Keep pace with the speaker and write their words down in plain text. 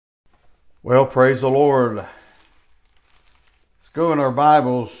Well, praise the Lord. Let's go in our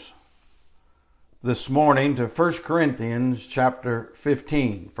Bibles this morning to 1 Corinthians chapter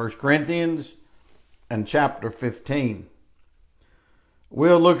 15. 1 Corinthians and chapter 15.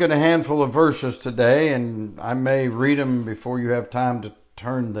 We'll look at a handful of verses today, and I may read them before you have time to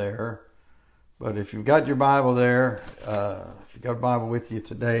turn there. But if you've got your Bible there, if you've got a Bible with you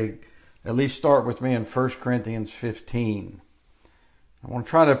today, at least start with me in 1 Corinthians 15. I want to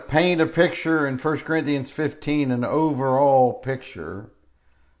try to paint a picture in 1 Corinthians 15, an overall picture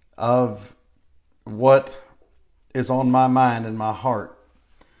of what is on my mind and my heart.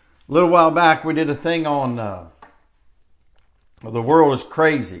 A little while back, we did a thing on the world is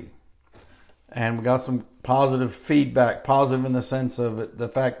crazy. And we got some positive feedback, positive in the sense of it, the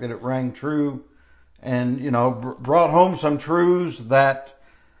fact that it rang true and, brought home some truths that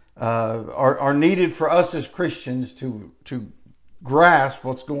are needed for us as Christians to grasp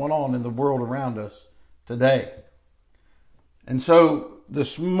what's going on in the world around us today. And so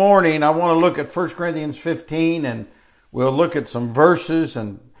this morning I want to look at 1 Corinthians 15, and we'll look at some verses,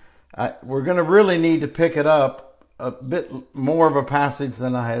 and we're going to really need to pick it up a bit more of a passage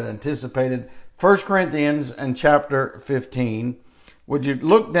than I had anticipated. 1 Corinthians and chapter 15. Would you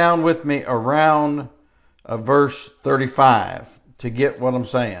look down with me around verse 35 to get what I'm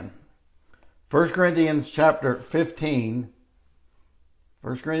saying? 1 Corinthians chapter 15.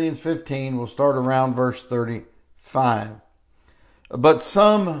 1 Corinthians 15, we'll start around verse 35. But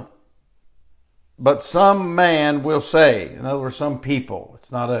some man will say, in other words, some people,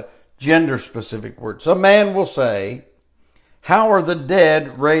 it's not a gender specific word. Some man will say, how are the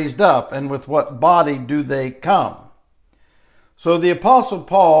dead raised up, and with what body do they come? So the Apostle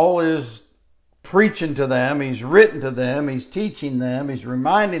Paul is preaching to them, he's written to them, he's teaching them, he's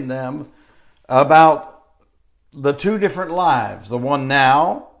reminding them about the two different lives. The one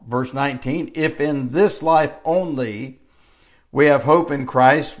now, verse 19, if in this life only we have hope in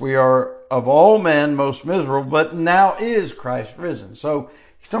Christ, we are of all men most miserable, but now is Christ risen. So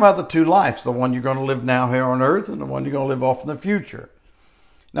he's talking about the two lives, the one you're going to live now here on earth and the one you're going to live off in the future.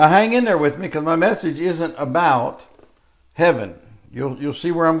 Now hang in there with me, because my message isn't about heaven. You'll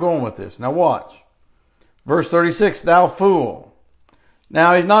see where I'm going with this. Now watch. Verse 36, thou fool.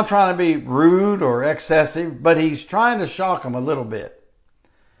 Now, he's not trying to be rude or excessive, but he's trying to shock them a little bit.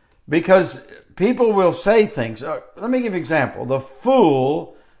 Because people will say things. Let me give you an example. The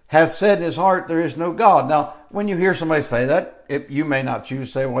fool hath said in his heart, there is no God. Now, when you hear somebody say that, you may not choose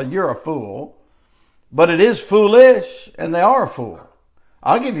to say, well, you're a fool. But it is foolish, and they are a fool.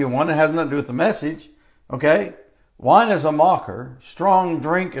 I'll give you one that has nothing to do with the message. Okay? Wine is a mocker, strong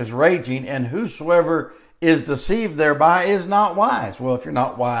drink is raging, and whosoever is deceived thereby is not wise. Well, if you're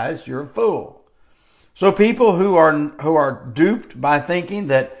not wise, you're a fool. So people who are duped by thinking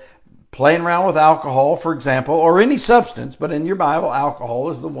that playing around with alcohol, for example, or any substance, but in your Bible,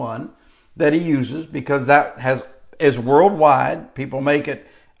 alcohol is the one that he uses because that is worldwide. People make it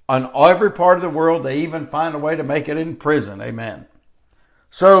on every part of the world. They even find a way to make it in prison. Amen.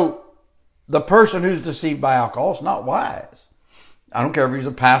 So the person who's deceived by alcohol is not wise. I don't care if he's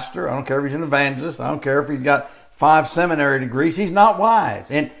a pastor. I don't care if he's an evangelist. I don't care if he's got 5 seminary degrees. He's not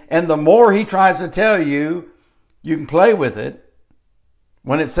wise. And the more he tries to tell you, you can play with it.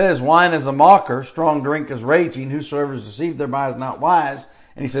 When it says wine is a mocker, strong drink is raging, whosoever is deceived thereby is not wise.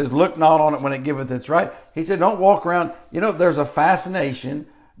 And he says, look not on it when it giveth its right. He said, don't walk around. There's a fascination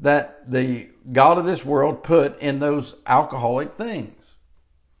that the God of this world put in those alcoholic things.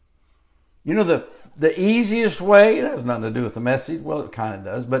 The easiest way, that has nothing to do with the message. Well, it kind of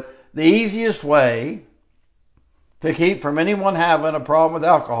does. But the easiest way to keep from anyone having a problem with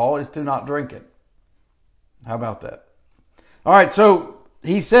alcohol is to not drink it. How about that? All right, so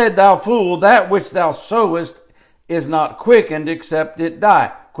he said, thou fool, that which thou sowest is not quickened except it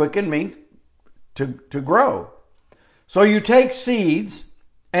die. Quicken means to grow. So you take seeds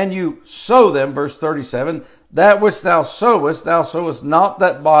and you sow them, verse 37, that which thou sowest not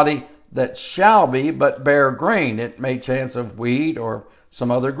that body that shall be, but bear grain. It may chance of wheat or some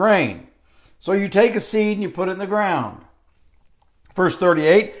other grain. So you take a seed and you put it in the ground. Verse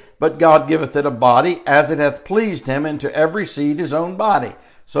 38, but God giveth it a body as it hath pleased him, and to every seed his own body.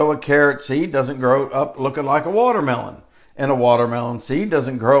 So a carrot seed doesn't grow up looking like a watermelon, and a watermelon seed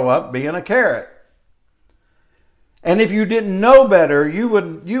doesn't grow up being a carrot. And if you didn't know better, you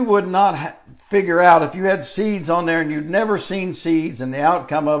would not figure out, if you had seeds on there and you'd never seen seeds and the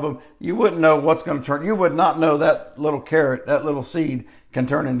outcome of them, you wouldn't know what's going to turn. You would not know that little carrot, that little seed can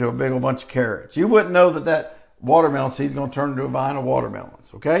turn into a big old bunch of carrots. You wouldn't know that watermelon seed is going to turn into a vine of watermelons.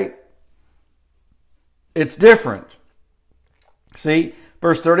 Okay? It's different. See,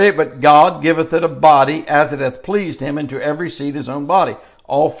 Verse 38, but God giveth it a body as it hath pleased him, and to every seed his own body.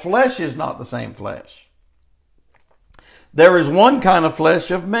 All flesh is not the same flesh. There is one kind of flesh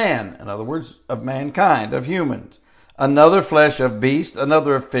of man, in other words, of mankind, of humans. Another flesh of beasts,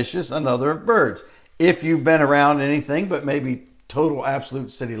 another of fishes, another of birds. If you've been around anything but maybe total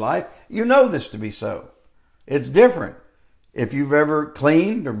absolute city life, you know this to be so. It's different. If you've ever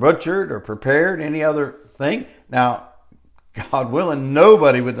cleaned or butchered or prepared any other thing. Now, God willing,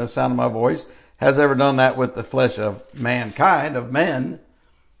 nobody within the sound of my voice has ever done that with the flesh of mankind, of men.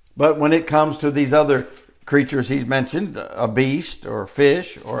 But when it comes to these other creatures he's mentioned, a beast or a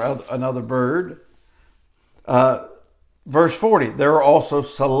fish or another bird, verse 40, there are also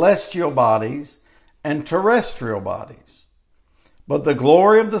celestial bodies and terrestrial bodies. But the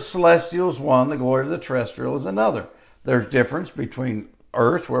glory of the celestial is one, the glory of the terrestrial is another. There's difference between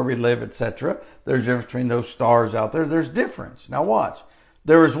earth, where we live, etc. There's difference between those stars out there. There's difference. Now watch.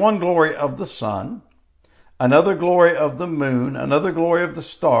 There is one glory of the sun, another glory of the moon, another glory of the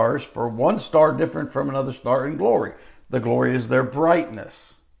stars, for one star different from another star in glory. The glory is their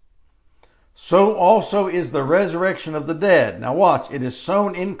brightness. So also is the resurrection of the dead. Now watch. It is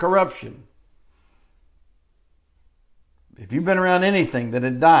sown in corruption. If you've been around anything that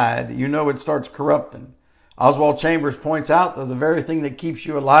had died, you know it starts corrupting. Oswald Chambers points out that the very thing that keeps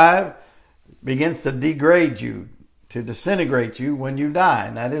you alive begins to degrade you, to disintegrate you when you die,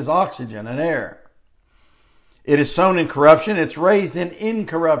 and that is oxygen and air. It is sown in corruption, it's raised in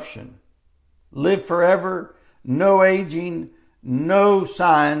incorruption. Live forever, no aging, no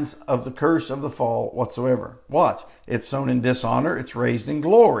signs of the curse of the fall whatsoever. Watch, it's sown in dishonor, it's raised in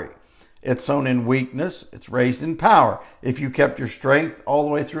glory. It's sown in weakness, it's raised in power. If you kept your strength all the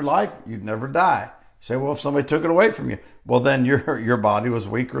way through life, you'd never die. Say, well, if somebody took it away from you, well, then your body was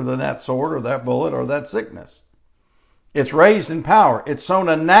weaker than that sword or that bullet or that sickness. It's raised in power. It's sown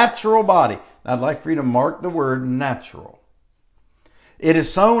a natural body. Now, I'd like for you to mark the word natural. It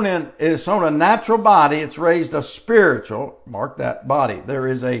is sown a natural body. It's raised a spiritual. Mark that body. There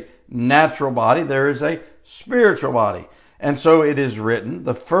is a natural body. There is a spiritual body. And so it is written,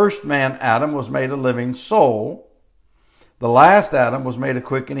 the first man, Adam, was made a living soul. The last Adam was made a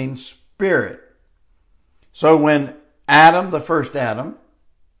quickening spirit. So when Adam, the first Adam,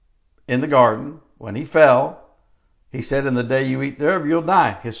 in the garden, when he fell, he said, in the day you eat thereof, you'll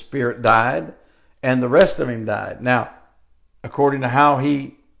die. His spirit died, and the rest of him died. Now, according to how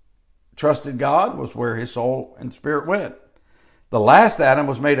he trusted God, was where his soul and spirit went. The last Adam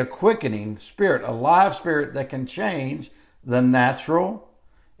was made a quickening spirit, a live spirit that can change the natural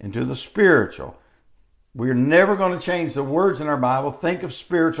into the spiritual. We're never going to change the words in our Bible. Think of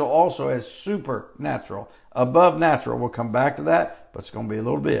spiritual also as supernatural, above natural. We'll come back to that, but it's going to be a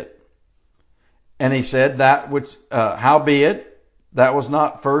little bit. And he said that which, howbeit, that was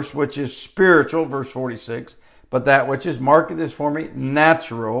not first which is spiritual, verse 46, but that which is, mark this for me,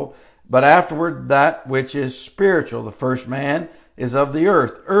 natural, but afterward that which is spiritual. The first man is of the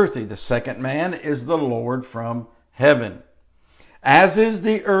earth, earthy. The second man is the Lord from heaven. As is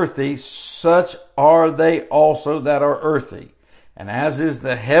the earthy, such are they also that are earthy. And as is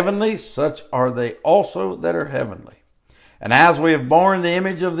the heavenly, such are they also that are heavenly. And as we have borne the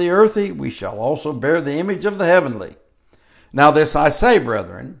image of the earthy, we shall also bear the image of the heavenly. Now this I say,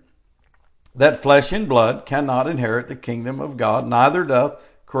 brethren, that flesh and blood cannot inherit the kingdom of God, neither doth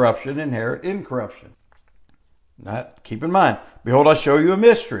corruption inherit incorruption. Now, keep in mind, behold, I show you a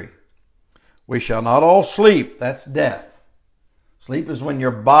mystery. We shall not all sleep, that's death. Sleep is when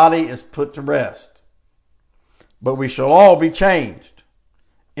your body is put to rest. But we shall all be changed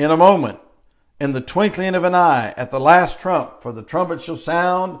in a moment, in the twinkling of an eye, at the last trump. For the trumpet shall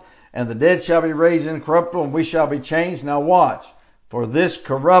sound, and the dead shall be raised incorruptible, and we shall be changed. Now watch. For this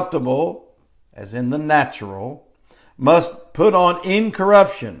corruptible, as in the natural, must put on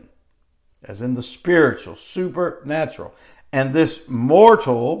incorruption, as in the spiritual, supernatural. And this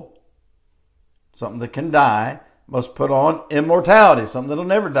mortal, something that can die, must put on immortality, something that'll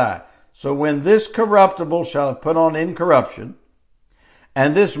never die. So when this corruptible shall have put on incorruption,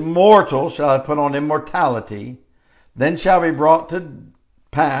 and this mortal shall have put on immortality, then shall be brought to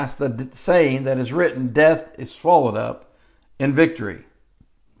pass the saying that is written, death is swallowed up in victory.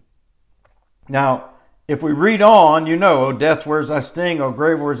 Now, if we read on, you know, O death, where's thy sting? O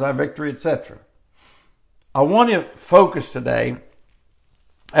grave, where's thy victory, etc. I want to focus today,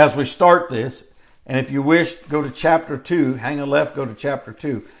 as we start this, and if you wish, go to chapter 2. Hang a left, go to chapter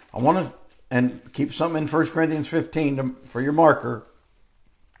 2. I want to, and keep something in 1 Corinthians 15 for your marker.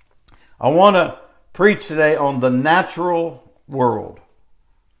 I want to preach today on the natural world.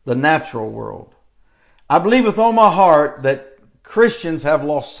 The natural world. I believe with all my heart that Christians have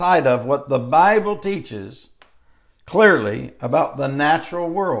lost sight of what the Bible teaches clearly about the natural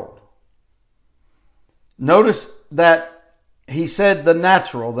world. Notice that he said the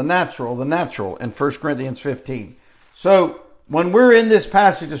natural in 1 Corinthians 15. So when we're in this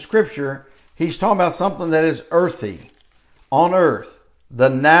passage of Scripture, he's talking about something that is earthy, on earth, the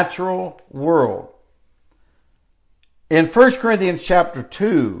natural world. In 1 Corinthians chapter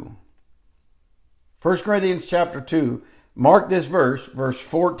 2, mark this verse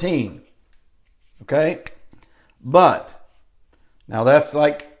 14. Okay? But, now that's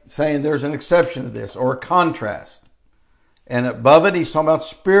like saying there's an exception to this, or a contrast. And above it, he's talking about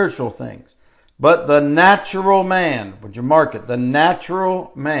spiritual things. But the natural man, would you mark it? The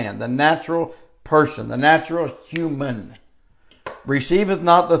natural man, the natural person, the natural human, receiveth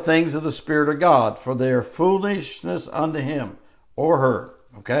not the things of the Spirit of God, for they are foolishness unto him or her.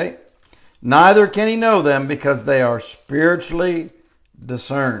 Okay? Neither can he know them, because they are spiritually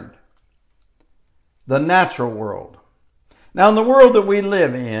discerned. The natural world. Now, in the world that we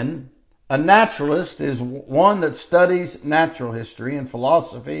live in, a naturalist is one that studies natural history and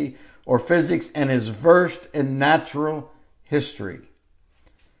philosophy or physics and is versed in natural history.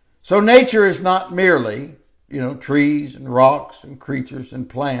 So nature is not merely, trees and rocks and creatures and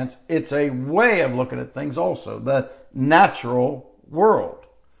plants. It's a way of looking at things also, the natural world.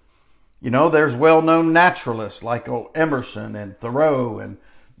 There's well-known naturalists like Emerson and Thoreau and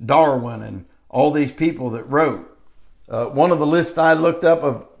Darwin and all these people that wrote. One of the lists I looked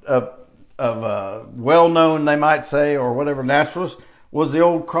up of well-known, they might say, or whatever, naturalists, was the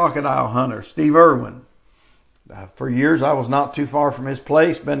old crocodile hunter, Steve Irwin. For years, I was not too far from his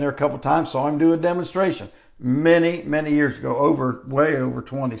place, been there a couple times, saw him do a demonstration many, many years ago, way over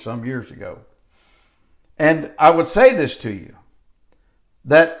 20 some years ago. And I would say this to you,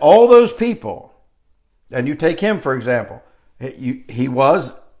 that all those people, and you take him for example, he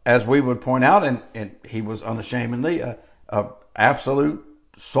was, as we would point out, and he was unashamedly a absolute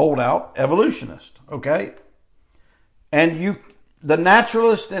sold-out evolutionist, okay? And the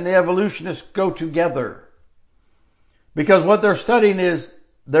naturalist and the evolutionist go together, because what they're studying is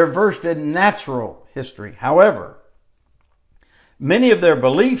they're versed in natural history. However, many of their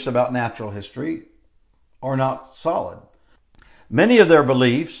beliefs about natural history are not solid. Many of their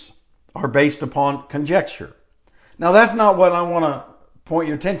beliefs are based upon conjecture. Now, that's not what I want to point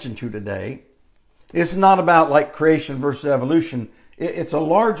your attention to today. It's not about like creation versus evolution. It's a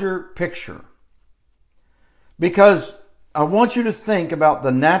larger picture. Because I want you to think about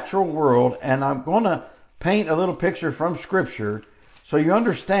the natural world, and I'm going to paint a little picture from Scripture so you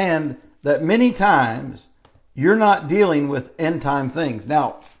understand that many times you're not dealing with end time things.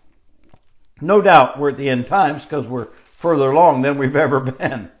 Now, no doubt we're at the end times because we're further along than we've ever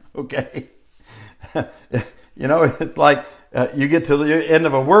been. Okay? It's like you get to the end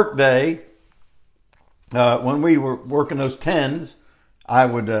of a work day. When we were working those 10s, I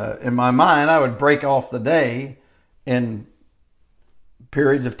would, in my mind, I would break off the day in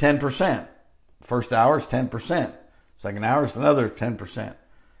periods of 10%. First hour is 10%. Second hour is another 10%.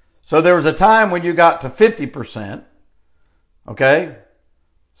 So there was a time when you got to 50%. Okay?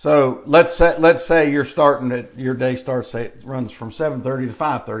 So let's say your day starts, say it runs from 7:30 to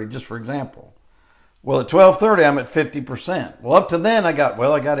 5:30, just for example. Well, at 12:30, I'm at 50%. Well, up to then, I got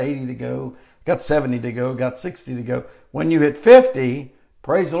 80 to go, got 70 to go, got 60 to go. When you hit 50,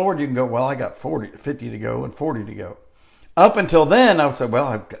 praise the Lord, you can go, I got 50 to go and 40 to go. Up until then, I would say,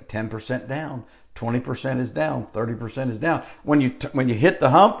 I've got 10% down, 20% is down, 30% is down. When you hit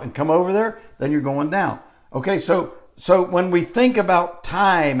the hump and come over there, then you're going down. Okay, so when we think about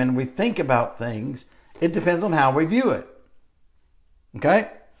time and we think about things, it depends on how we view it. Okay?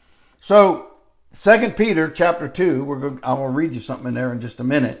 So 2 Peter chapter 2, I will read you something in there in just a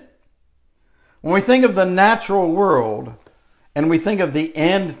minute. When we think of the natural world and we think of the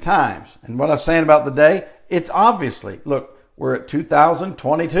end times, and what I was saying about the day, it's obviously, look, we're at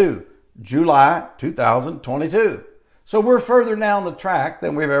 2022, July 2022. So we're further down the track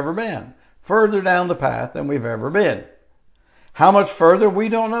than we've ever been, further down the path than we've ever been. How much further, we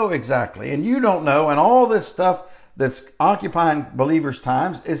don't know exactly, and you don't know, and all this stuff that's occupying believers'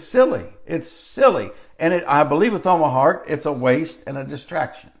 times is silly. It's silly. And I believe with all my heart, it's a waste and a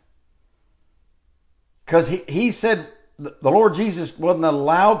distraction. Because he said the Lord Jesus wasn't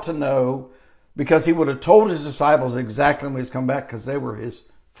allowed to know, because he would have told his disciples exactly when he's come back, because they were his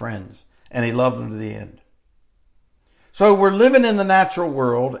friends and he loved them to the end. So we're living in the natural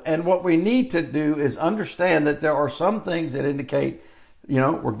world, and what we need to do is understand that there are some things that indicate,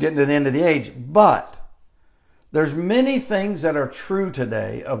 we're getting to the end of the age, but there's many things that are true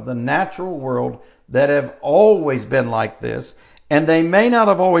today of the natural world that have always been like this, And they may not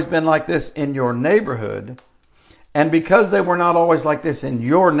have always been like this in your neighborhood. And because they were not always like this in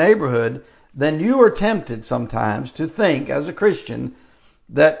your neighborhood, then you are tempted sometimes to think as a Christian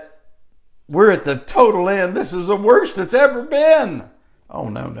that we're at the total end. This is the worst it's ever been. Oh,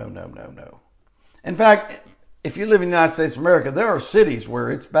 no, no, no, no, no. In fact, if you live in the United States of America, there are cities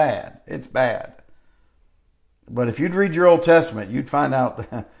where it's bad. It's bad. But if you'd read your Old Testament, you'd find out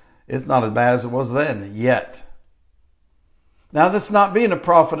it's not as bad as it was then yet. Now, that's not being a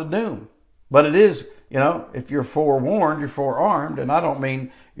prophet of doom. But it is, if you're forewarned, you're forearmed. And I don't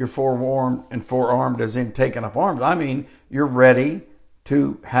mean you're forewarned and forearmed as in taking up arms. I mean you're ready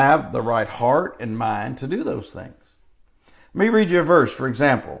to have the right heart and mind to do those things. Let me read you a verse, for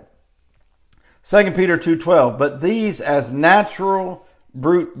example. 2 Peter 2:12, but these as natural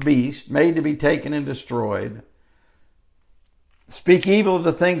brute beasts made to be taken and destroyed, speak evil of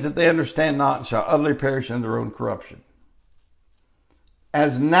the things that they understand not and shall utterly perish in their own corruption.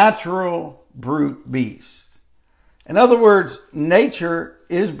 As natural brute beasts. In other words, nature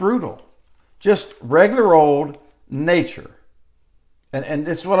is brutal. Just regular old nature. And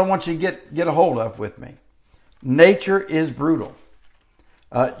this is what I want you to get a hold of with me. Nature is brutal.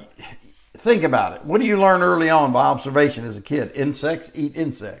 Think about it. What do you learn early on by observation as a kid? Insects eat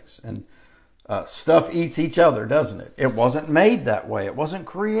insects. And stuff eats each other, doesn't it? It wasn't made that way. It wasn't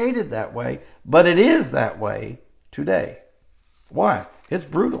created that way. But it is that way today. Why? It's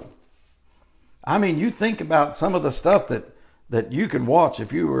brutal. I mean, you think about some of the stuff that you could watch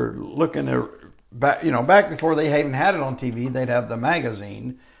if you were looking at back before they even had it on TV. They'd have the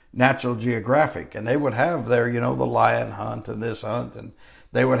magazine Natural Geographic, and they would have there, the lion hunt and this hunt, and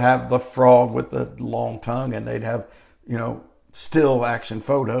they would have the frog with the long tongue, and they'd have, still action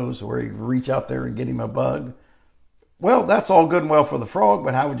photos where he'd reach out there and get him a bug. Well, that's all good and well for the frog,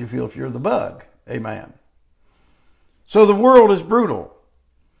 but how would you feel if you're the bug? Amen. So the world is brutal.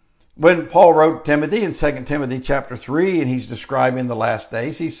 When Paul wrote Timothy in 2 Timothy chapter 3, and he's describing the last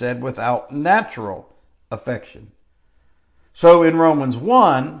days, he said, without natural affection. So in Romans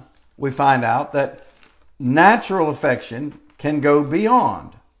 1, we find out that natural affection can go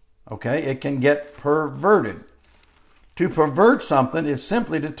beyond. Okay? It can get perverted. To pervert something is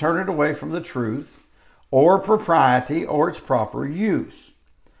simply to turn it away from the truth or propriety or its proper use.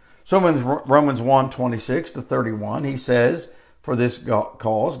 So in Romans 1:26 to 31, he says, for this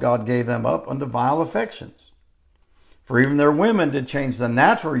cause God gave them up unto vile affections. For even their women did change the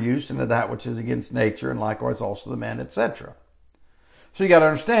natural use into that which is against nature, and likewise also the men, etc. So you got to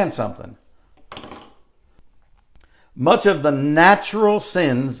understand something. Much of the natural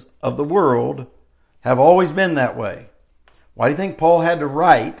sins of the world have always been that way. Why do you think Paul had to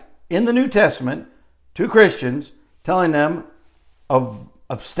write in the New Testament to Christians telling them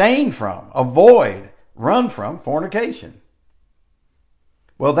abstain from, avoid, run from fornication?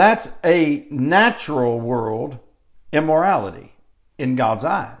 Well, that's a natural world immorality in God's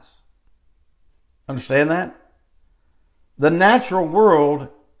eyes. Understand that? The natural world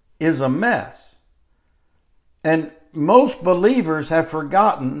is a mess. And most believers have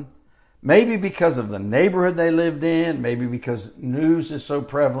forgotten, maybe because of the neighborhood they lived in, maybe because news is so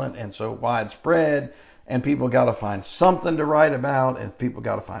prevalent and so widespread, and people got to find something to write about, and people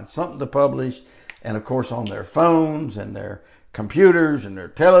got to find something to publish, and of course on their phones and their computers and their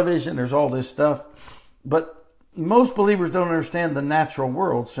television, there's all this stuff. But most believers don't understand the natural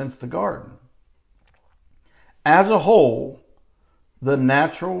world since the garden. As a whole, the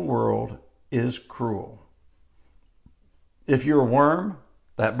natural world is cruel. If you're a worm,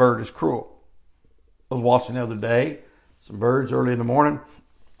 that bird is cruel. I was watching the other day, some birds early in the morning,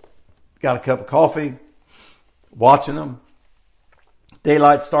 got a cup of coffee, watching them.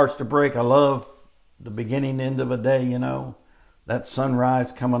 Daylight starts to break. I love the beginning, end of a day, that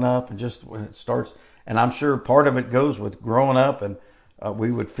sunrise coming up, and just when it starts. And I'm sure part of it goes with growing up, and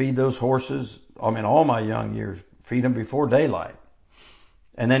we would feed those horses. All my young years, feed them before daylight.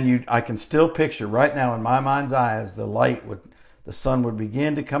 And then I can still picture right now in my mind's eye as the sun would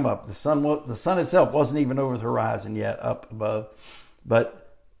begin to come up. The sun itself wasn't even over the horizon yet, up above,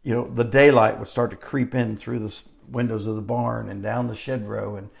 but the daylight would start to creep in through the windows of the barn and down the shed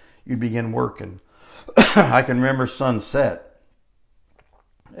row, and you'd begin working. I can remember sunset.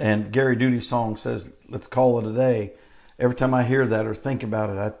 And Gary Duty's song says, let's call it a day. Every time I hear that or think about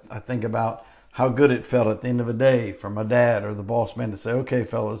it, I think about how good it felt at the end of a day for my dad or the boss man to say, okay,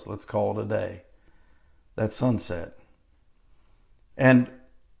 fellas, let's call it a day. That's sunset. And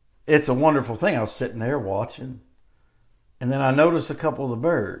it's a wonderful thing. I was sitting there watching, and then I noticed a couple of the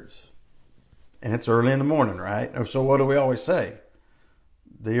birds. And it's early in the morning, right? So what do we always say?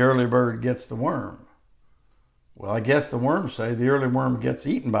 The early bird gets the worm. Well, I guess the worms say the early worm gets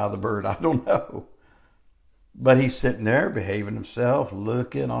eaten by the bird. I don't know. But he's sitting there behaving himself,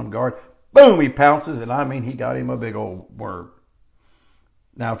 looking on guard. Boom, he pounces, and I mean, he got him a big old worm.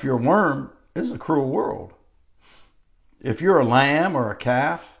 Now, if you're a worm, this is a cruel world. If you're a lamb or a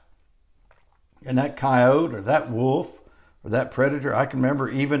calf, and that coyote or that wolf or that predator, I can remember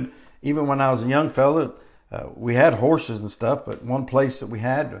even when I was a young fella, we had horses and stuff, but one place that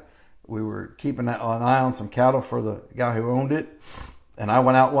we were keeping an eye on some cattle for the guy who owned it. And I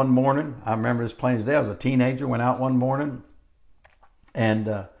went out one morning. I remember this plain as day. I was a teenager, went out one morning and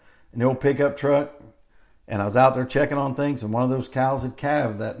in the old pickup truck, and I was out there checking on things, and one of those cows had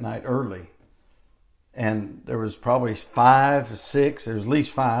calved that night early. And there was probably 5 or 6, there was at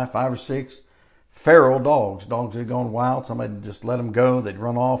least 5 or 6 feral dogs that had gone wild. Somebody had just let them go. They'd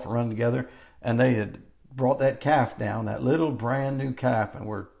run off and run together, and they had brought that calf down, that little brand new calf, and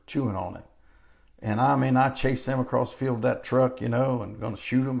were chewing on it. And I mean, I chased them across the field with that truck, and going to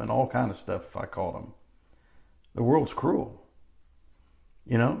shoot them and all kind of stuff if I caught them. The world's cruel,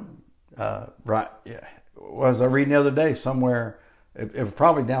 right? Yeah. Was I reading the other day somewhere? It was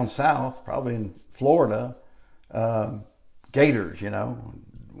probably down south, probably in Florida. Gators,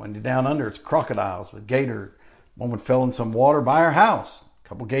 when you're down under, it's crocodiles with gator. Woman fell in some water by her house. A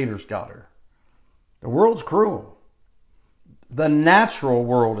couple gators got her. The world's cruel. The natural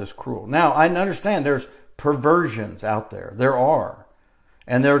world is cruel. Now, I understand there's perversions out there. There are.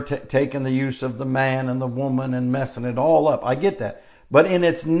 And they're taking the use of the man and the woman and messing it all up. I get that. But in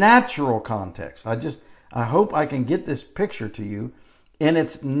its natural context, I hope I can get this picture to you. In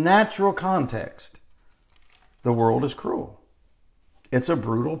its natural context, the world is cruel. It's a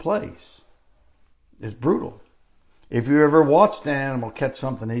brutal place. It's brutal. If you ever watched an animal catch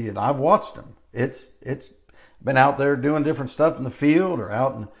something to eat, I've watched them. It's been out there doing different stuff in the field or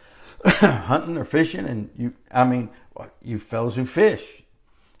out and hunting or fishing, and you fellas who fish,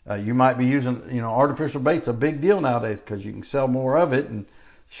 you might be using artificial bait's a big deal nowadays because you can sell more of it and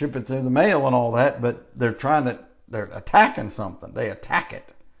ship it through the mail and all that. But they're attacking something. They attack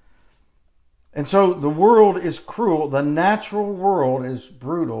it, and so the world is cruel. The natural world is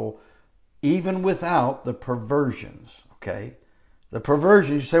brutal, even without the perversions. Okay, the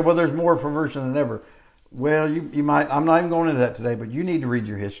perversions. You say, well, there's more perversion than ever. Well, you might. I'm not even going into that today, but you need to read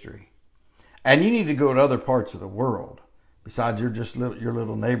your history, and you need to go to other parts of the world besides your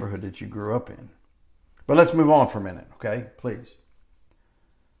little neighborhood that you grew up in. But let's move on for a minute, okay? Please.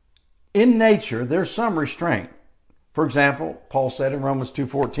 In nature, there's some restraint. For example, Paul said in Romans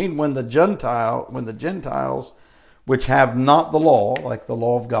 2:14, when the Gentiles, which have not the law, like the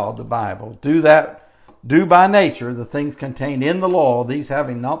law of God, the Bible, do by nature the things contained in the law, these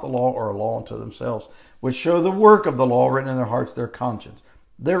having not the law are a law unto themselves, which show the work of the law written in their hearts, their conscience.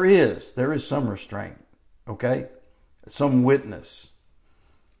 There is some restraint, okay? Some witness.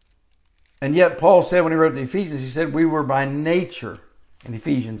 And yet Paul said when he wrote the Ephesians, he said we were by nature, in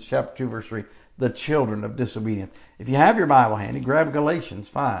Ephesians chapter 2, verse 3, the children of disobedience. If you have your Bible handy, grab Galatians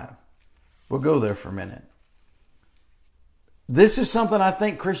 5. We'll go there for a minute. This is something I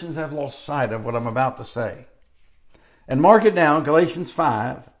think Christians have lost sight of, what I'm about to say. And mark it down, Galatians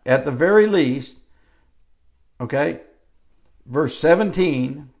 5, at the very least, okay, verse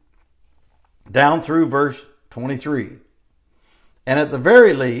 17 down through verse 23. And at the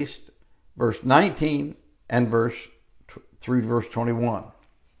very least, verse 19 and through verse 21.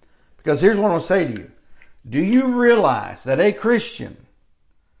 Because here's what I'm going to say to you. Do you realize that a Christian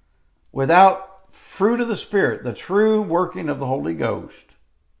without fruit of the Spirit, the true working of the Holy Ghost,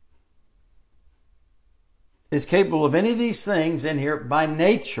 is capable of any of these things in here by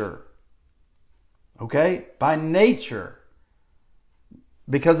nature? Okay? By nature.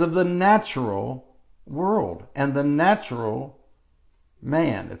 Because of the natural world and the natural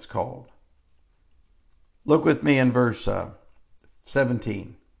man, it's called. Look with me in verse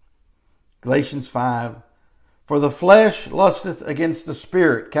 17. Galatians 5. For the flesh lusteth against the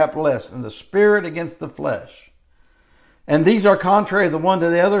spirit, capital S, and the spirit against the flesh. And these are contrary the one to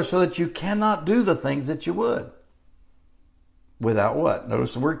the other, so that you cannot do the things that you would. Without what?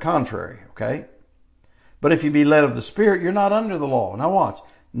 Notice the word contrary, okay? But if you be led of the Spirit, you're not under the law. Now watch.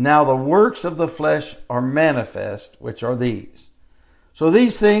 Now the works of the flesh are manifest, which are these. So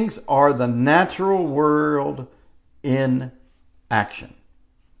these things are the natural world in action.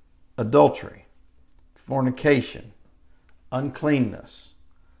 Adultery, fornication, uncleanness,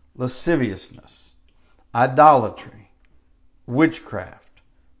 lasciviousness, idolatry, witchcraft,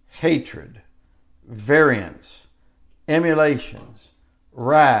 hatred, variance, emulations,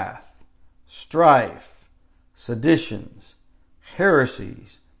 wrath, strife, seditions,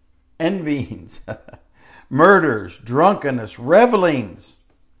 heresies, envyings, murders, drunkenness, revelings,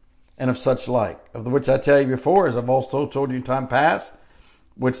 and of such like, of the which I tell you before, as I've also told you in time past,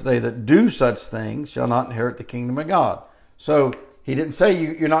 which they that do such things shall not inherit the kingdom of God. So he didn't say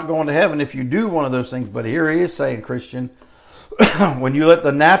you're not going to heaven if you do one of those things, but here he is saying, Christian, when you let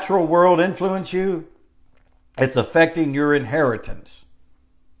the natural world influence you, it's affecting your inheritance.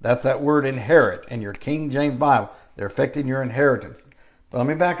 That's that word inherit in your King James Bible. They're affecting your inheritance. But let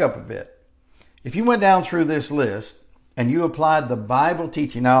me back up a bit. If you went down through this list and you applied the Bible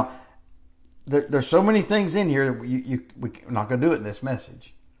teaching, now there's so many things in here that we're not going to do it in this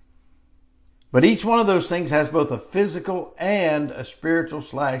message. But each one of those things has both a physical and a spiritual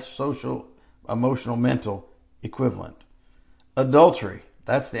 / social, emotional, mental equivalent. Adultery,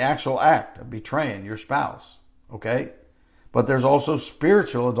 that's the actual act of betraying your spouse. Okay? But there's also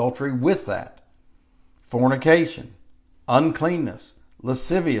spiritual adultery with that. Fornication, uncleanness,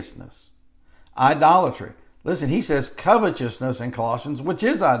 lasciviousness, idolatry. Listen, he says covetousness in Colossians, which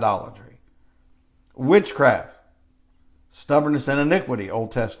is idolatry. Witchcraft, stubbornness and iniquity,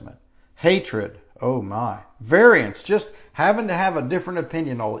 Old Testament. Hatred, oh my. Variance, just having to have a different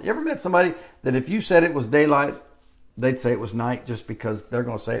opinion. You ever met somebody that if you said it was daylight, they'd say it was night just because they're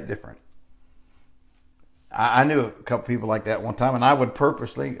going to say it different? I knew a couple people like that one time, and I would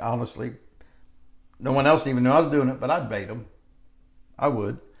purposely, honestly, no one else even knew I was doing it, but I'd bait them. I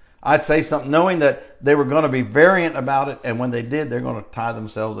would. I'd say something knowing that they were going to be variant about it, and when they did, they're going to tie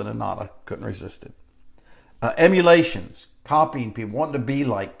themselves in a knot. I couldn't resist it. Emulations, copying people, wanting to be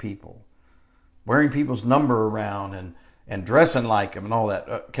like people, wearing people's number around and dressing like them and all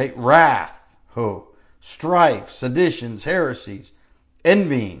that. Wrath, strife, seditions, heresies,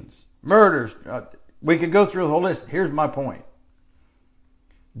 envyings, murders. We could go through the whole list. Here's my point.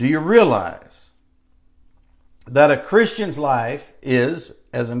 Do you realize that a Christian's life is,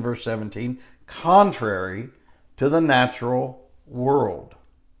 as in verse 17, contrary to the natural world?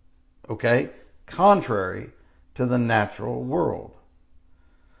 Okay? Contrary to the natural world.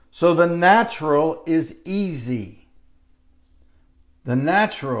 So the natural is easy. The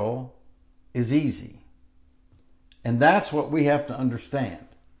natural is easy. And that's what we have to understand.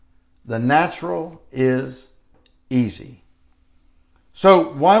 The natural is easy.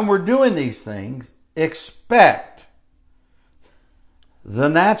 So while we're doing these things, expect the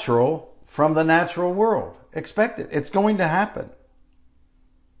natural from the natural world. Expect it. It's going to happen.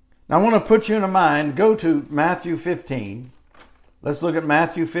 Now I want to put you in a mind, go to Matthew 15. Let's look at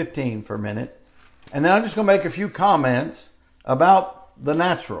Matthew 15 for a minute. And then I'm just going to make a few comments about the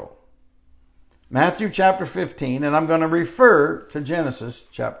natural. Matthew chapter 15, and I'm going to refer to Genesis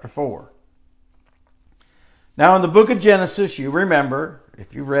chapter 4. Now in the book of Genesis, you remember,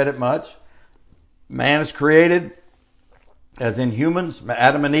 if you've read it much, man is created, as in humans,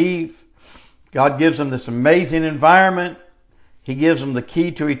 Adam and Eve. God gives them this amazing environment. He gives them the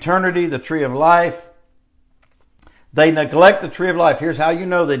key to eternity, the tree of life. They neglect the tree of life. Here's how you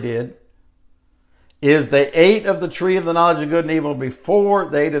know they did. Is they ate of the tree of the knowledge of good and evil before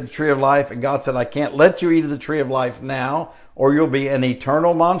they ate of the tree of life. And God said, I can't let you eat of the tree of life now, or you'll be an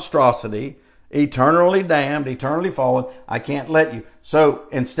eternal monstrosity, eternally damned, eternally fallen. I can't let you. So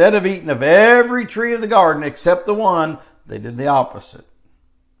instead of eating of every tree of the garden except the one, they did the opposite.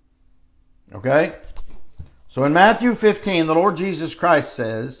 Okay? So in Matthew 15, the Lord Jesus Christ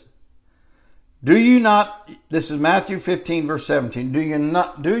says, do you not, this is Matthew 15 verse 17, do you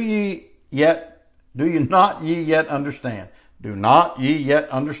not ye yet understand? Do not ye yet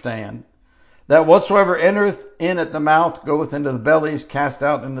understand that whatsoever entereth in at the mouth goeth into the belly, is cast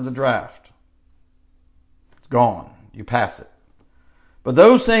out into the draught. It's gone. You pass it. But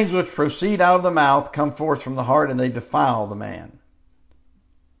those things which proceed out of the mouth come forth from the heart, and they defile the man,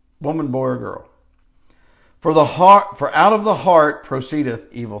 woman, boy, or girl. For out of the heart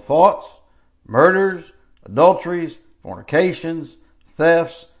proceedeth evil thoughts, murders, adulteries, fornications,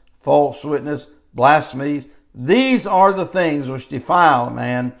 thefts, false witness, blasphemies. These are the things which defile a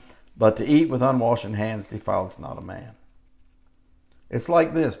man, but to eat with unwashen hands defileth not a man. It's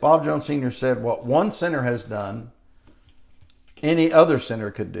like this. Bob Jones Sr. said, what one sinner has done, any other sinner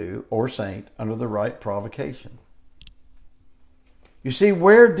could do, or saint, under the right provocation. You see,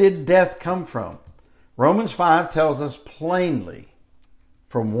 where did death come from? Romans 5 tells us plainly,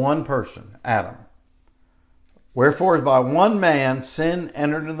 from one person, Adam. Wherefore, as by one man sin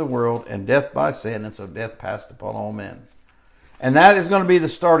entered into the world, and death by sin, and so death passed upon all men. And that is going to be the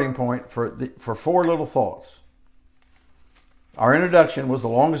starting point for four little thoughts. Our introduction was the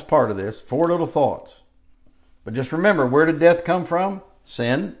longest part of this, four little thoughts. But just remember, where did death come from?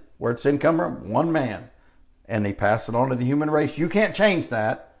 Sin. Where did sin come from? One man. And he passed it on to the human race. You can't change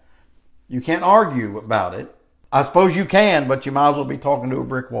that. You can't argue about it. I suppose you can, but you might as well be talking to a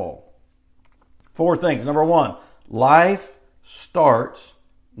brick wall. 4 things. Number 1, life starts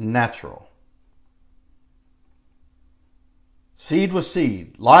natural. Seed was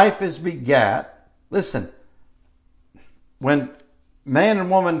seed. Life is begat. Listen, when man and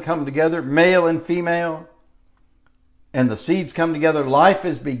woman come together, male and female, and the seeds come together, life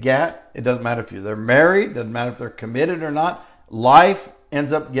is begat. It doesn't matter if they're married, doesn't matter if they're committed or not. Life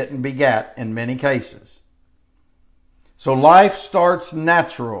ends up getting begat in many cases. So life starts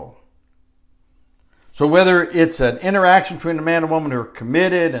natural. So whether it's an interaction between a man and woman who are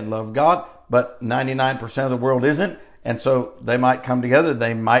committed and love God, but 99% of the world isn't, and so they might come together,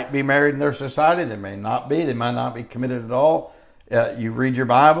 they might be married in their society, they may not be, they might not be committed at all. You read your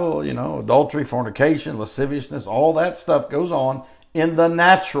Bible, adultery, fornication, lasciviousness, all that stuff goes on in the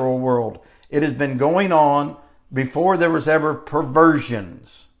natural world. It has been going on before there was ever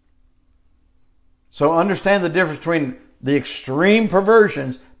perversions. So understand the difference between the extreme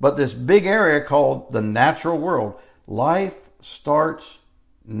perversions, but this big area called the natural world. Life starts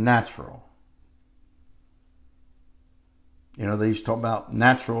natural. They used to talk about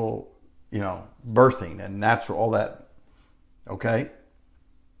natural, birthing and natural, all that. Okay?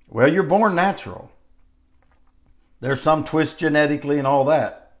 Well, you're born natural. There's some twist genetically and all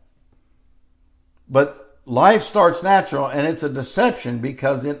that. But life starts natural, and it's a deception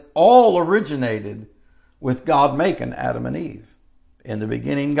because it all originated with God making Adam and Eve. In the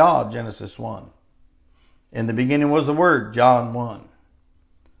beginning, God, Genesis 1. In the beginning was the Word, John 1.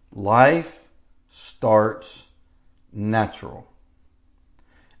 Life starts natural.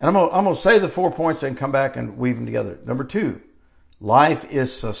 And I'm going to say the 4 points and come back and weave them together. Number 2, life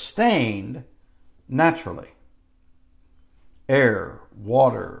is sustained naturally. Air,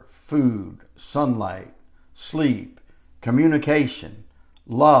 water, food, sunlight, sleep, communication,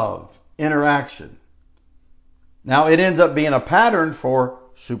 love, interaction. Now, it ends up being a pattern for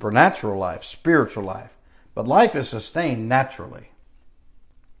supernatural life, spiritual life. But life is sustained naturally.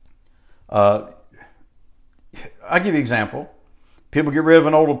 I'll give you an example. People get rid of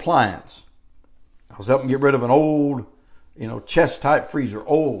an old appliance. I was helping get rid of an old, chest type freezer,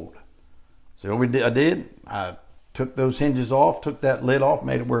 old. So what I did? I took those hinges off, took that lid off,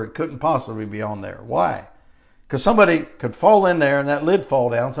 made it where it couldn't possibly be on there. Why? Because somebody could fall in there and that lid fall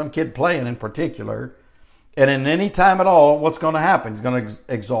down, some kid playing in particular, and in any time at all, what's going to happen? He's going to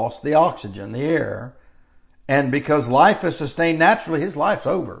exhaust the oxygen, the air, and because life is sustained naturally, his life's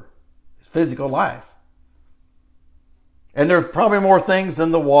over. His physical life. And there are probably more things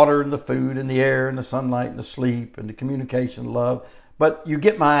than the water and the food and the air and the sunlight and the sleep and the communication, love. But you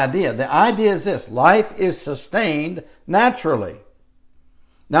get my idea. The idea is this. Life is sustained naturally.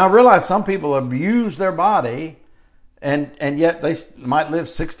 Now I realize some people abuse their body and yet they might live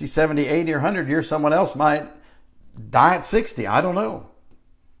 60, 70, 80, or 100 years. Someone else might die at 60. I don't know.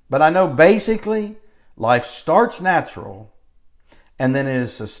 But I know basically life starts natural and then it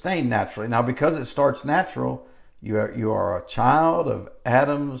is sustained naturally. Now because it starts natural, you are a child of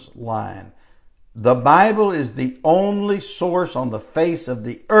Adam's line. The Bible is the only source on the face of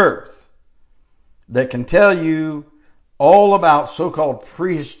the earth that can tell you all about so-called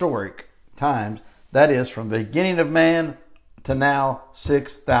prehistoric times. That is, from the beginning of man to now,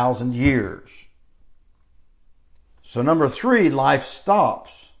 6,000 years. So number 3, life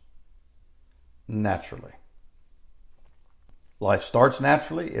stops naturally. Life starts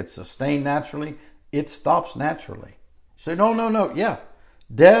naturally. It's sustained naturally. It stops naturally. You say, no. Yeah.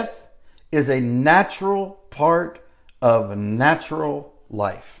 Death is a natural part of natural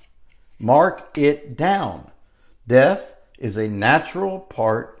life. Mark it down. Death is a natural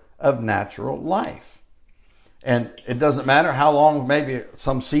part of natural life. And it doesn't matter how long maybe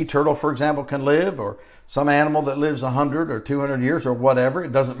some sea turtle, for example, can live, or some animal that lives 100 or 200 years or whatever.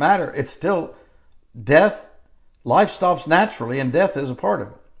 It doesn't matter. It's still death. Life stops naturally and death is a part of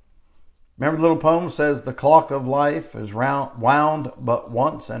it. Remember the little poem says, the clock of life is wound but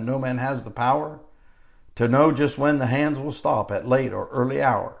once, and no man has the power to know just when the hands will stop at late or early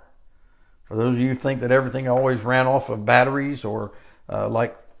hour. For those of you who think that everything always ran off of batteries or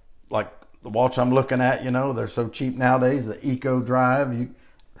like the watch I'm looking at, they're so cheap nowadays, the Eco Drive, you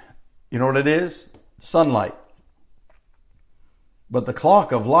know what it is? Sunlight. But the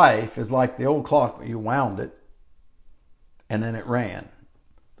clock of life is like the old clock where you wound it and then it ran.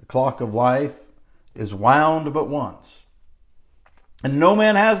 The clock of life is wound but once. And no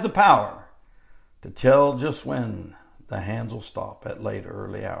man has the power to tell just when the hands will stop at late or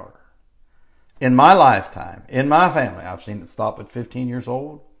early hour. In my lifetime, in my family, I've seen it stop at 15 years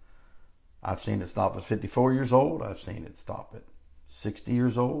old. I've seen it stop at 54 years old. I've seen it stop at 60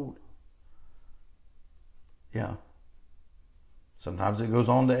 years old. Yeah. Sometimes it goes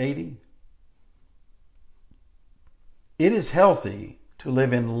on to 80. It is healthy to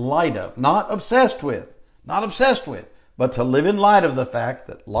live in light of, not obsessed with, but to live in light of the fact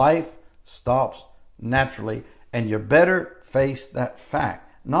that life stops naturally, and you better face that fact.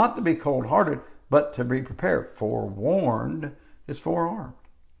 Not to be cold-hearted, but to be prepared. Forewarned is forearmed.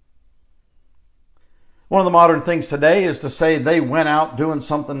 One of the modern things today is to say they went out doing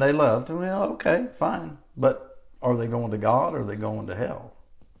something they loved. Well, okay, fine. But are they going to God or are they going to hell?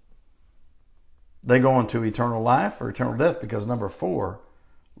 They go into eternal life or eternal death because number 4,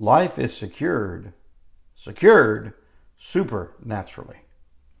 life is secured supernaturally.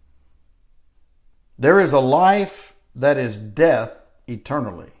 There is a life that is death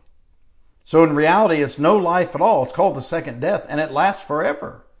eternally. So in reality, it's no life at all. It's called the second death, and it lasts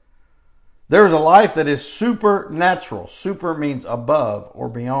forever. There is a life that is supernatural. Super means above or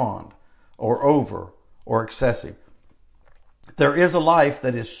beyond or over or excessive. There is a life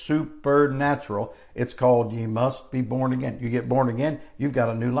that is supernatural. It's called ye must be born again. You get born again, you've got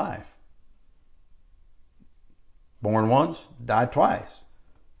a new life. Born once, die twice.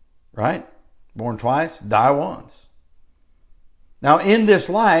 Right? Born twice, die once. Now in this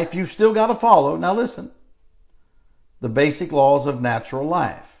life, you've still got to follow, now listen, the basic laws of natural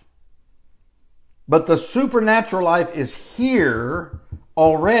life. But the supernatural life is here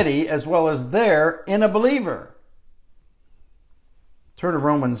already as well as there in a believer. Turn to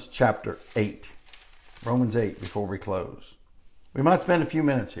Romans chapter 8. Romans 8 before we close. We might spend a few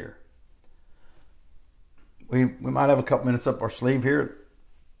minutes here. We might have a couple minutes up our sleeve here.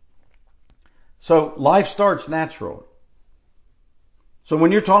 So life starts natural. So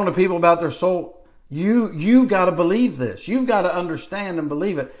when you're talking to people about their soul, you've got to believe this. You've got to understand and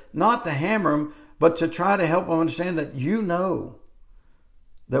believe it. Not to hammer them, but to try to help them understand that you know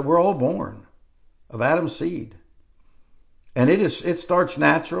that we're all born of Adam's seed. And it starts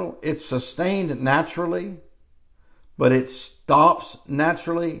natural. It's sustained naturally, but it stops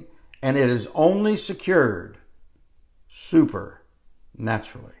naturally, and it is only secured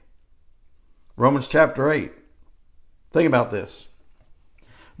supernaturally. Romans chapter 8. Think about this.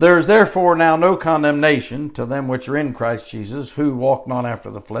 There is therefore now no condemnation to them which are in Christ Jesus, who walk not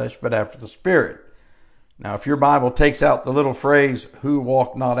after the flesh, but after the Spirit. Now, if your Bible takes out the little phrase, who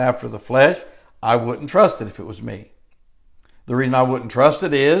walk not after the flesh, I wouldn't trust it if it was me. The reason I wouldn't trust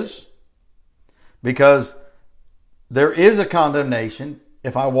it is because there is a condemnation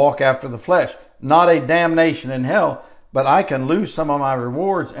if I walk after the flesh. Not a damnation in hell, but I can lose some of my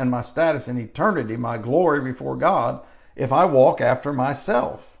rewards and my status in eternity, my glory before God, if I walk after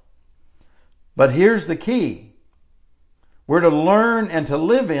myself. But here's the key. We're to learn and to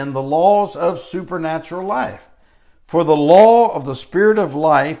live in the laws of supernatural life. For the law of the Spirit of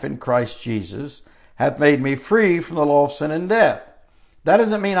life in Christ Jesus hath made me free from the law of sin and death. That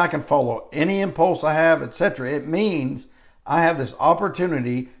doesn't mean I can follow any impulse I have, etc. It means I have this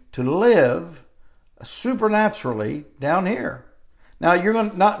opportunity to live supernaturally down here. Now you're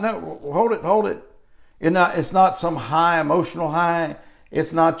going to hold it. It's not some high, emotional high.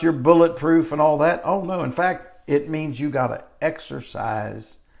 It's not your bulletproof and all that. Oh no, in fact, it means you got to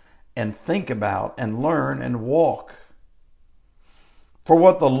exercise and think about and learn and walk. For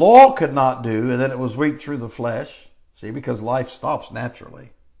what the law could not do, and then it was weak through the flesh, see, because life stops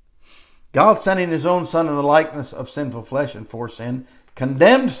naturally. God sending his own Son in the likeness of sinful flesh and for sin,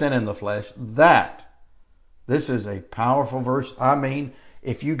 condemned sin in the flesh, this is a powerful verse. I mean,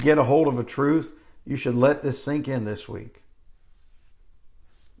 if you get a hold of a truth, you should let this sink in this week.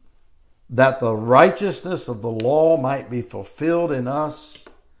 That the righteousness of the law might be fulfilled in us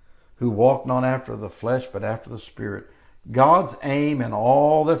who walk not after the flesh, but after the Spirit. God's aim in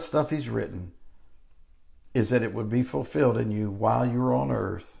all that stuff he's written is that it would be fulfilled in you while you're on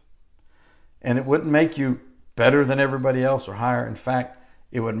earth. And it wouldn't make you better than everybody else or higher. In fact,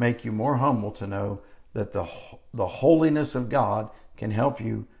 it would make you more humble to know that the holiness of God can help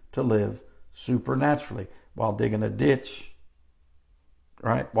you to live supernaturally while digging a ditch,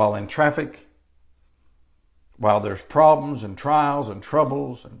 right? While in traffic, while there's problems and trials and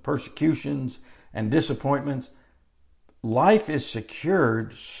troubles and persecutions and disappointments. Life is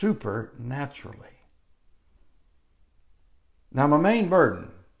secured supernaturally. Now, my main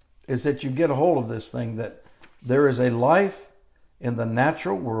burden is that you get a hold of this thing, that there is a life in the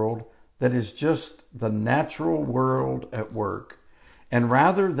natural world that is just the natural world at work. And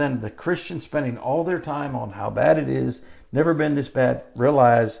rather than the Christian spending all their time on how bad it is, never been this bad,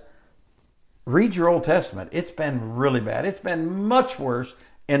 realize, read your Old Testament. It's been really bad. It's been much worse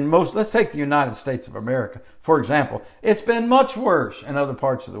in let's take the United States of America, for example. It's been much worse in other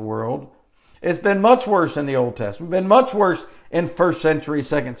parts of the world. It's been much worse in the Old Testament. It's been much worse in first century,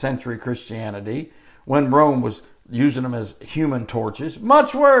 second century Christianity when Rome was using them as human torches.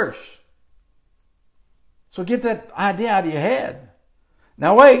 Much worse. So get that idea out of your head.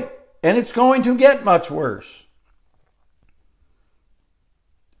 Now wait, and it's going to get much worse.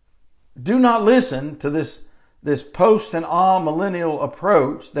 Do not listen to this post and millennial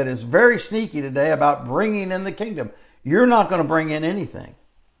approach that is very sneaky today about bringing in the kingdom. You're not going to bring in anything.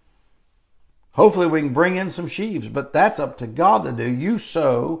 Hopefully we can bring in some sheaves, but that's up to God to do. You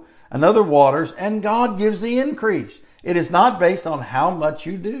sow, another waters, and God gives the increase. It is not based on how much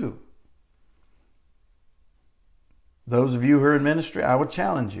you do. Those of you who are in ministry, I would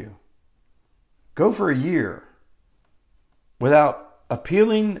challenge you. Go for a year without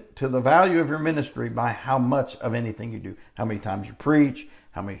appealing to the value of your ministry by how much of anything you do. How many times you preach,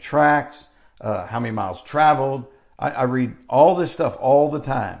 how many tracts, how many miles traveled. I read all this stuff all the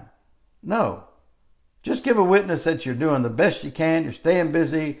time. No. Just give a witness that you're doing the best you can, you're staying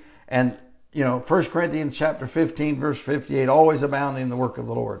busy, and 1 Corinthians chapter 15, verse 58, always abounding in the work of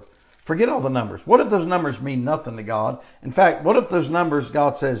the Lord. Forget all the numbers. What if those numbers mean nothing to God? In fact, what if those numbers,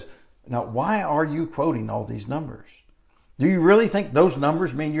 God says, now why are you quoting all these numbers? Do you really think those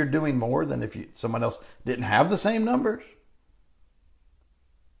numbers mean you're doing more than if someone else didn't have the same numbers?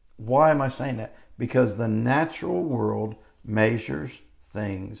 Why am I saying that? Because the natural world measures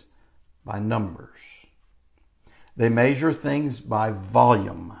things by numbers. They measure things by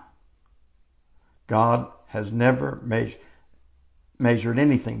volume. God has never measured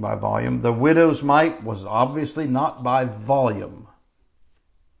anything by volume. The widow's mite was obviously not by volume.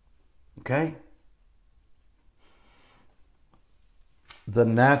 Okay? The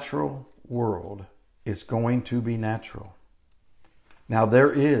natural world is going to be natural. Now there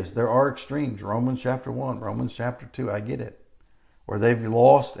are extremes. Romans chapter 1, Romans chapter 2, I get it. Where they've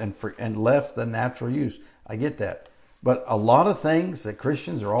lost and left the natural use. I get that. But a lot of things that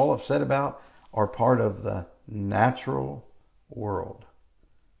Christians are all upset about are part of the natural world.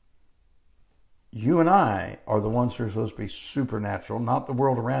 You and I are the ones who are supposed to be supernatural, not the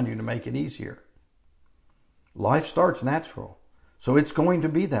world around you to make it easier. Life starts natural. So it's going to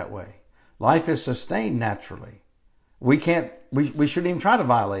be that way. Life is sustained naturally. We shouldn't even try to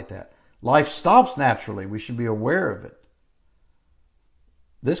violate that. Life stops naturally. We should be aware of it.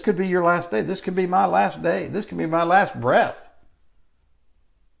 This could be your last day. This could be my last day. This could be my last breath.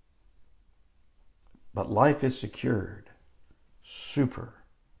 But life is secured supernaturally.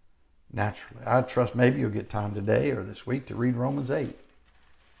 I trust maybe you'll get time today or this week to read Romans 8.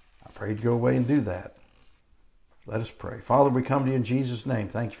 I pray you'd go away and do that. Let us pray. Father, we come to you in Jesus' name.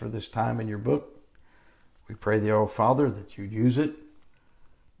 Thank you for this time in your book. We pray thee, oh Father, that you use it.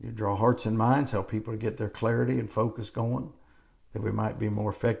 You draw hearts and minds, help people to get their clarity and focus going, that we might be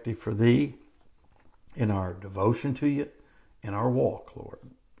more effective for thee in our devotion to you, in our walk, Lord.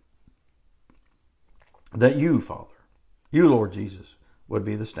 That you, Father, you, Lord Jesus, would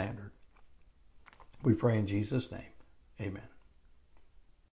be the standard. We pray in Jesus' name. Amen.